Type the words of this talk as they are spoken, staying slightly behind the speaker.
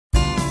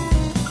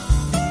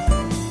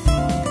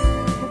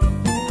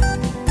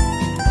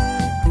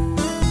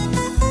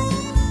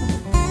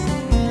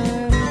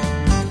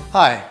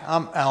Hi,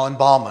 I'm Alan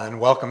Balma and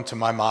welcome to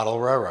my model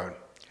railroad.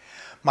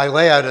 My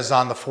layout is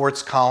on the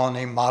Forts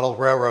Colony Model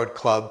Railroad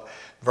Club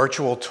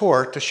virtual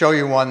tour to show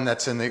you one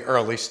that's in the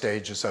early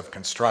stages of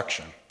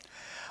construction.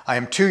 I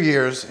am 2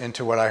 years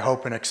into what I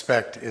hope and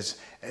expect is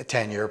a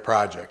 10-year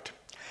project.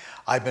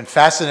 I've been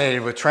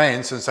fascinated with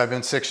trains since I've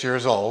been 6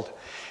 years old,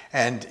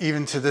 and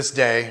even to this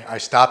day I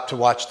stop to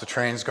watch the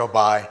trains go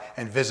by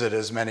and visit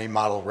as many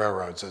model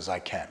railroads as I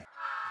can.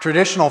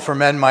 Traditional for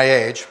men my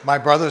age, my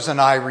brothers and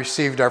I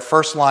received our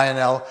first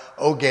Lionel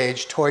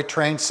O-gauge toy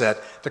train set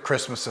the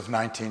Christmas of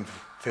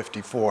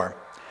 1954.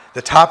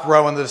 The top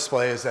row in the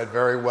display is that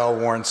very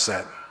well-worn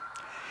set.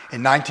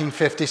 In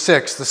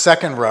 1956, the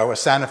second row, a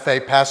Santa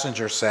Fe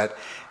passenger set,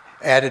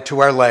 added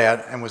to our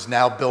layout and was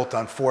now built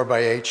on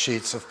 4x8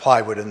 sheets of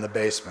plywood in the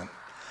basement.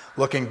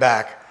 Looking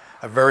back,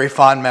 a very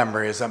fond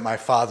memory is that my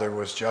father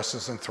was just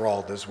as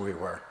enthralled as we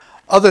were.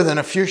 Other than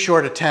a few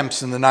short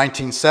attempts in the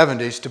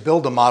 1970s to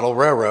build a model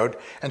railroad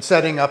and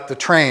setting up the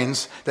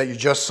trains that you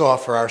just saw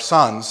for our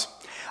sons,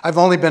 I've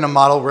only been a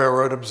model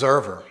railroad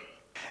observer.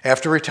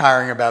 After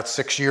retiring about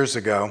 6 years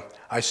ago,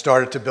 I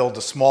started to build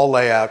a small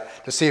layout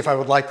to see if I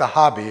would like the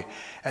hobby,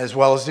 as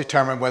well as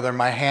determine whether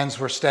my hands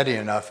were steady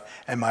enough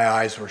and my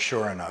eyes were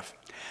sure enough.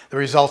 The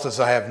result is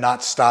I have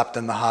not stopped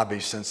in the hobby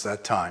since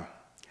that time.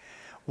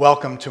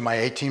 Welcome to my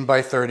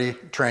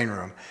 18x30 train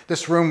room.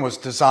 This room was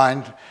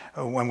designed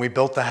when we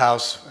built the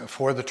house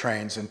for the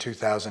trains in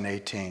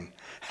 2018.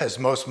 As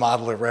most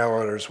model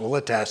railroaders will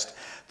attest,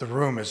 the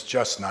room is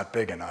just not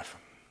big enough.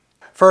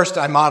 First,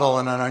 I model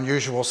in an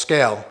unusual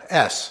scale,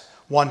 S,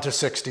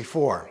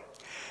 1:64.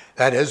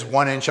 That is,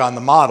 1 inch on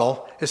the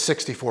model is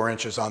 64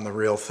 inches on the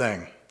real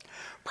thing.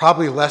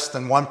 Probably less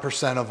than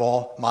 1% of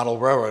all model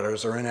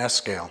railroaders are in S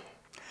scale.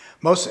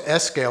 Most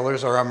S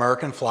scalers are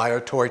American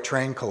Flyer toy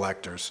train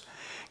collectors.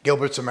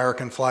 Gilbert's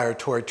American Flyer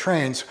toy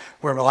trains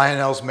were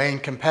Lionel's main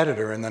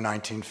competitor in the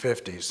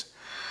 1950s.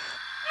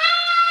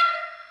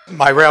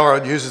 My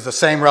railroad uses the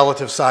same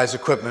relative size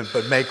equipment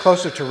but made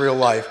closer to real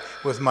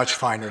life with much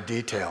finer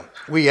detail.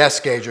 We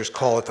S-gaugers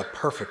call it the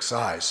perfect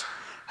size.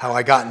 How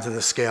I got into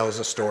the scale is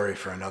a story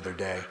for another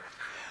day.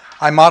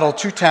 I modeled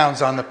 2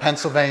 towns on the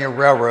Pennsylvania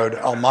Railroad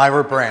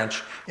Elmira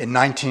Branch in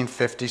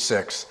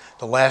 1956,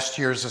 the last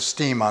years of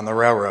steam on the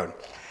railroad.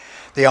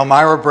 The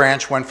Elmira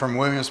Branch went from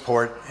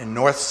Williamsport in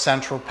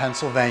north-central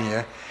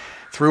Pennsylvania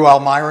through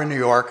Elmira, New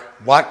York,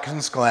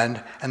 Watkins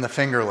Glen, and the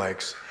Finger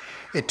Lakes.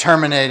 It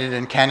terminated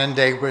in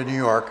Canandaigua, New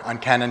York on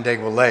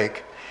Canandaigua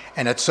Lake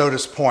and at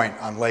Sodas Point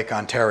on Lake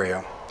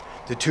Ontario.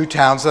 The 2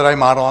 towns that I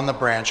model on the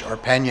branch are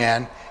Penn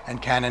Yan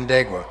and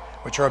Canandaigua,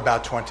 which are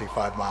about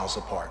 25 miles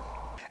apart.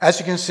 As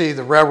you can see,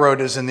 the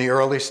railroad is in the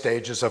early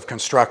stages of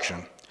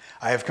construction.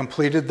 I have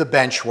completed the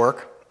bench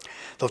work.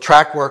 The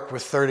track work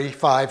with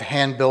 35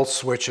 hand-built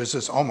switches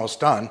is almost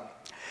done.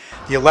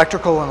 The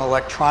electrical and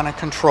electronic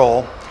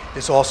control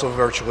is also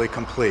virtually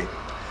complete.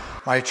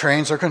 My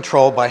trains are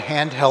controlled by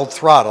handheld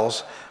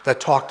throttles that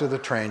talk to the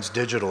trains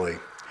digitally.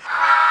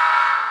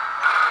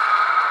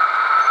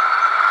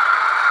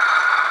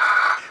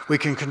 We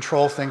can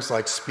control things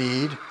like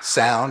speed,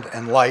 sound,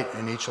 and light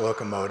in each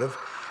locomotive,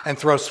 and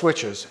throw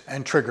switches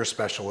and trigger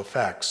special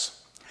effects.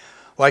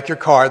 Like your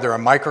car, there are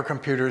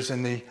microcomputers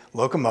in the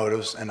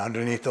locomotives and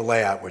underneath the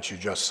layout, which you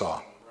just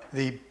saw.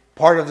 The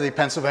part of the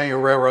Pennsylvania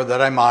Railroad that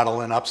I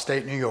model in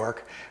upstate New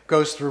York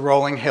goes through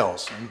rolling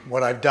hills. And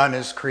what I've done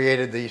is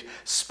created the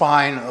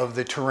spine of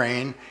the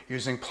terrain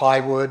using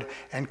plywood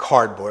and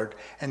cardboard,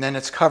 and then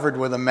it's covered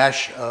with a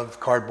mesh of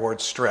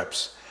cardboard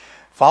strips.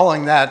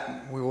 Following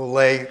that, we will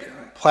lay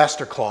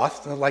plaster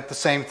cloth, like the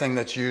same thing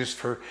that's used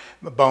for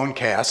bone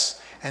casts,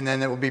 and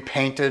then it will be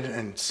painted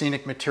and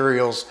scenic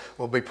materials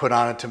will be put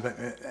on it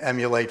to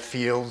emulate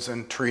fields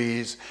and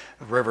trees,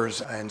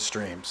 rivers and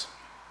streams.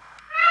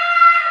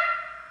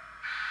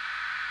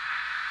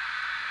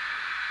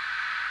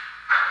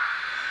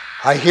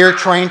 I hear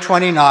train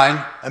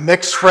 29, a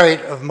mixed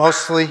freight of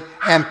mostly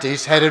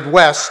empties, headed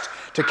west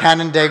to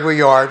Canandaigua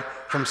Yard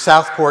from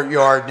Southport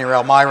Yard near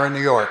Elmira,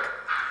 New York.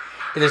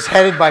 It is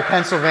headed by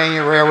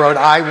Pennsylvania Railroad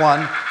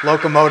I-1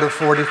 locomotive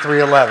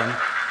 4311.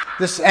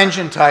 This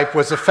engine type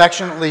was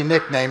affectionately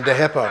nicknamed a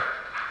Hippo.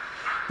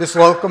 This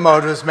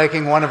locomotive is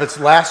making one of its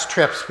last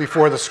trips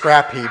before the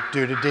scrap heap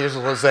due to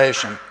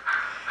dieselization.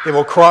 It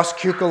will cross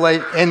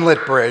Cuculate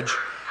Inlet Bridge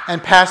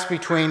and pass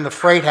between the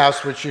freight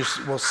house, which you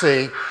will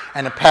see,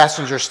 and a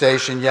passenger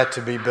station yet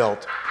to be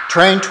built.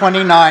 Train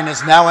 29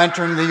 is now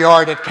entering the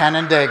yard at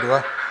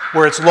Canandaigua,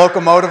 where its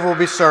locomotive will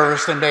be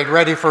serviced and made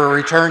ready for a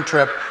return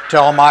trip to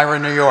Elmira,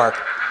 New York.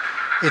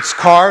 Its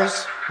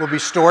cars will be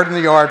stored in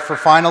the yard for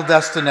final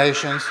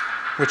destinations,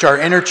 which are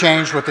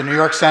interchanged with the New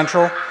York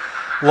Central,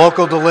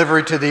 local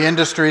delivery to the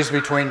industries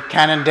between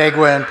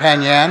Canandaigua and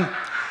Penn Yan,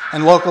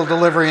 and local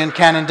delivery in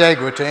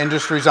Canandaigua to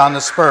industries on the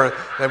spur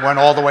that went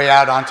all the way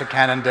out onto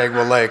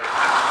Canandaigua Lake.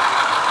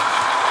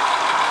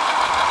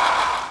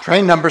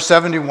 Train number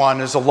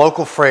 71 is a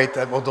local freight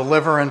that will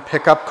deliver and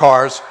pick up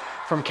cars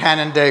from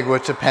Canandaigua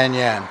to Penn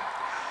Yan.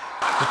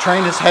 The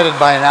train is headed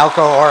by an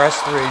Alco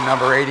RS3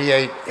 number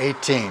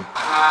 8818.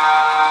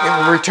 It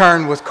will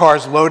return with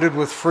cars loaded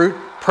with fruit,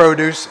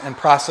 produce, and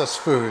processed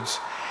foods,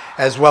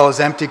 as well as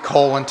empty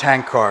coal and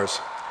tank cars.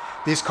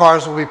 These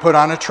cars will be put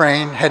on a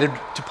train headed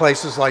to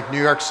places like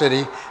New York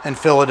City and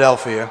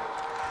Philadelphia.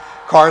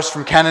 Cars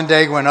from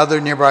Canandaigua and other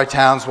nearby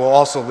towns will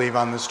also leave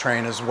on this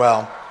train as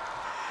well.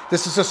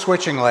 This is a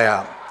switching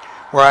layout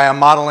where I am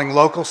modeling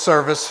local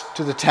service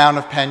to the town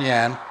of Penn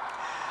Yan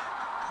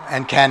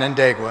and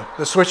Canandaigua.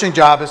 The switching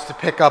job is to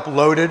pick up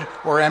loaded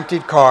or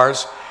emptied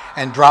cars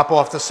and drop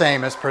off the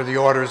same as per the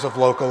orders of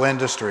local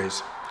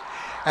industries.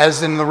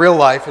 As in the real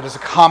life, it is a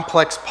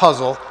complex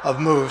puzzle of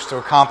moves to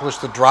accomplish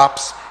the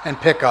drops and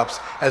pickups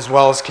as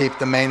well as keep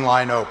the main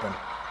line open.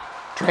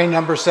 Train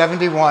number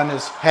 71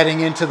 is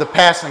heading into the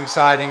passing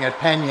siding at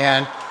Penn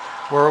Yan,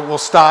 where it will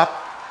stop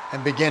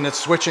and begin its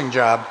switching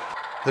job.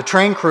 The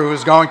train crew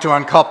is going to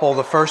uncouple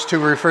the first two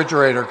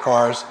refrigerator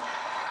cars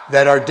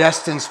that are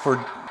destined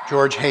for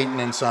George Hayton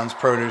and Sons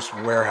Produce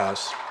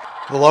Warehouse.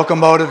 The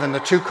locomotive and the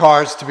two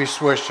cars to be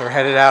switched are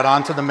headed out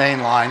onto the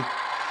main line,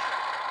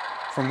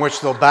 from which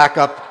they'll back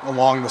up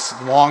along the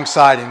long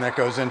siding that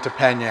goes into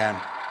Penn Yan.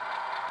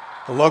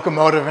 The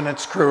locomotive and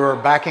its crew are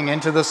backing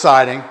into the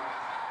siding,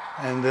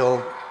 and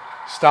they'll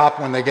stop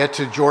when they get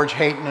to George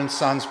Hayton and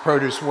Sons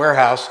Produce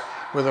Warehouse,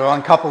 where they'll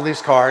uncouple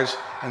these cars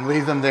and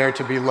leave them there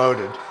to be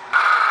loaded.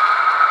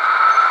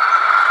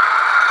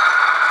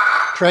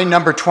 Train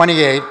number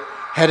 28,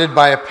 headed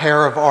by a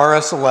pair of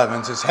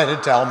RS-11s, is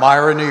headed to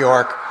Elmira, New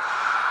York,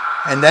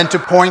 and then to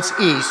points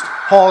east,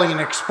 hauling an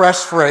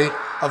express freight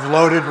of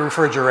loaded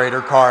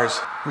refrigerator cars,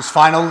 whose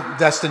final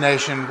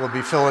destination will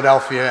be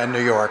Philadelphia and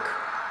New York.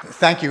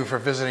 Thank you for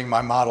visiting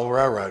my model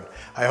railroad.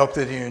 I hope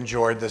that you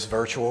enjoyed this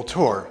virtual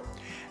tour.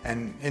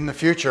 And in the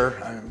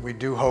future, we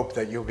do hope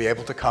that you'll be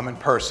able to come in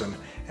person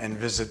and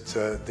visit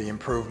the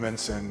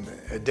improvements and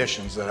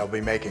additions that I'll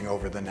be making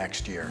over the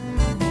next year.